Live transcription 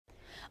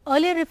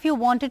Earlier, if you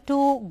wanted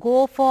to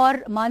go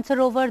for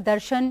Mansarovar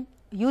darshan,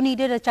 you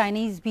needed a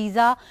Chinese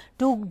visa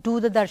to do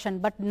the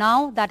darshan, but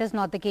now that is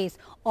not the case.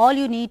 All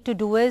you need to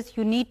do is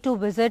you need to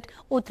visit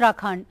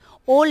Uttarakhand,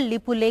 old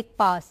Lipulekh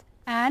Pass,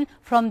 and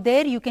from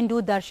there you can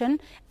do darshan.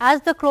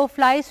 As the crow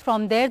flies,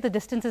 from there the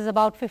distance is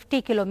about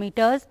 50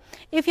 kilometers.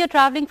 If you are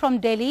traveling from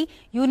Delhi,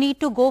 you need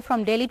to go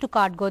from Delhi to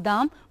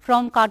Kathgodam,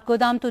 from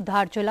Kathgodam to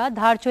Dharchula,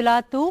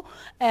 Dharchula to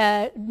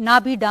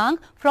Nabidang.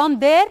 From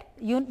there,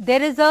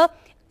 there is a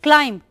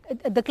climb.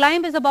 The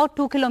climb is about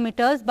 2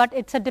 kilometers, but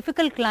it's a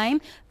difficult climb.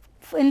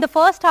 In the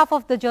first half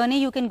of the journey,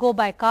 you can go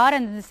by car,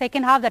 and in the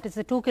second half, that is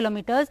the 2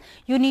 kilometers,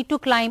 you need to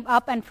climb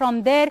up, and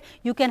from there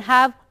you can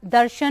have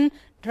darshan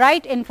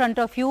right in front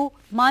of you,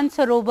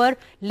 Mansarovar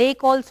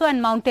lake also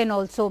and mountain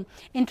also.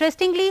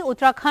 Interestingly,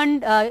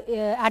 Uttarakhand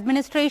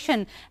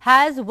administration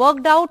has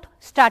worked out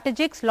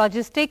strategics,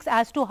 logistics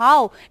as to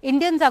how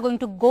Indians are going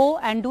to go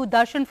and do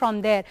darshan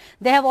from there.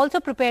 They have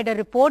also prepared a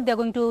report. They are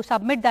going to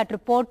submit that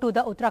report to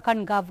the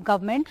Uttarakhand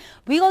government.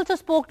 We also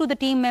spoke to the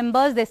team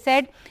members. They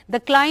said the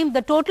climb,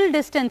 the total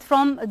distance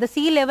from the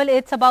sea level,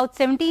 it's about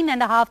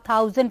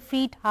 17,500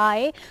 feet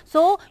high.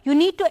 So you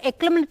need to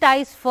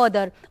acclimatize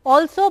further.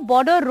 Also,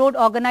 border road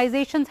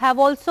organizations have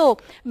also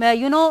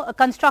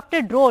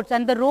constructed roads,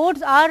 and the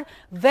roads are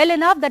well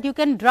enough that you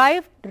can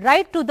drive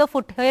right to the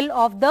foothill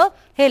of the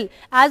hill.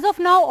 As of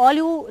now, all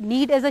you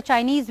need is a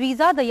Chinese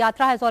visa. The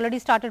Yatra has already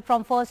started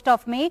from 1st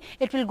of May.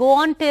 It will go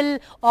on till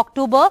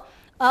October.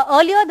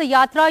 Earlier, the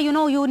Yatra,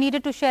 you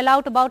needed to shell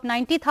out about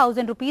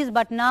 90,000 rupees,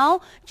 but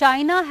now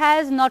China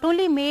has not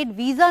only made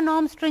visa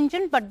norms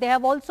stringent, but they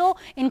have also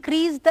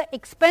increased the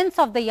expense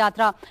of the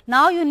Yatra.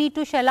 Now you need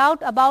to shell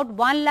out about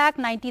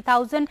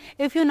 1,90,000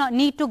 if you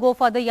need to go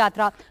for the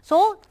Yatra.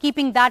 So,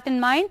 keeping that in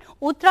mind,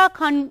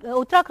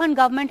 Uttarakhand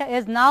government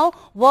has now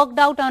worked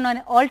out on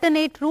an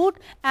alternate route,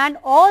 and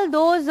all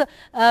those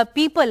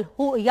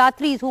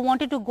yatris who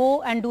wanted to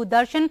go and do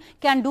darshan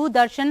can do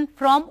darshan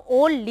from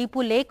old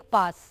Lipulekh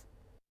Pass.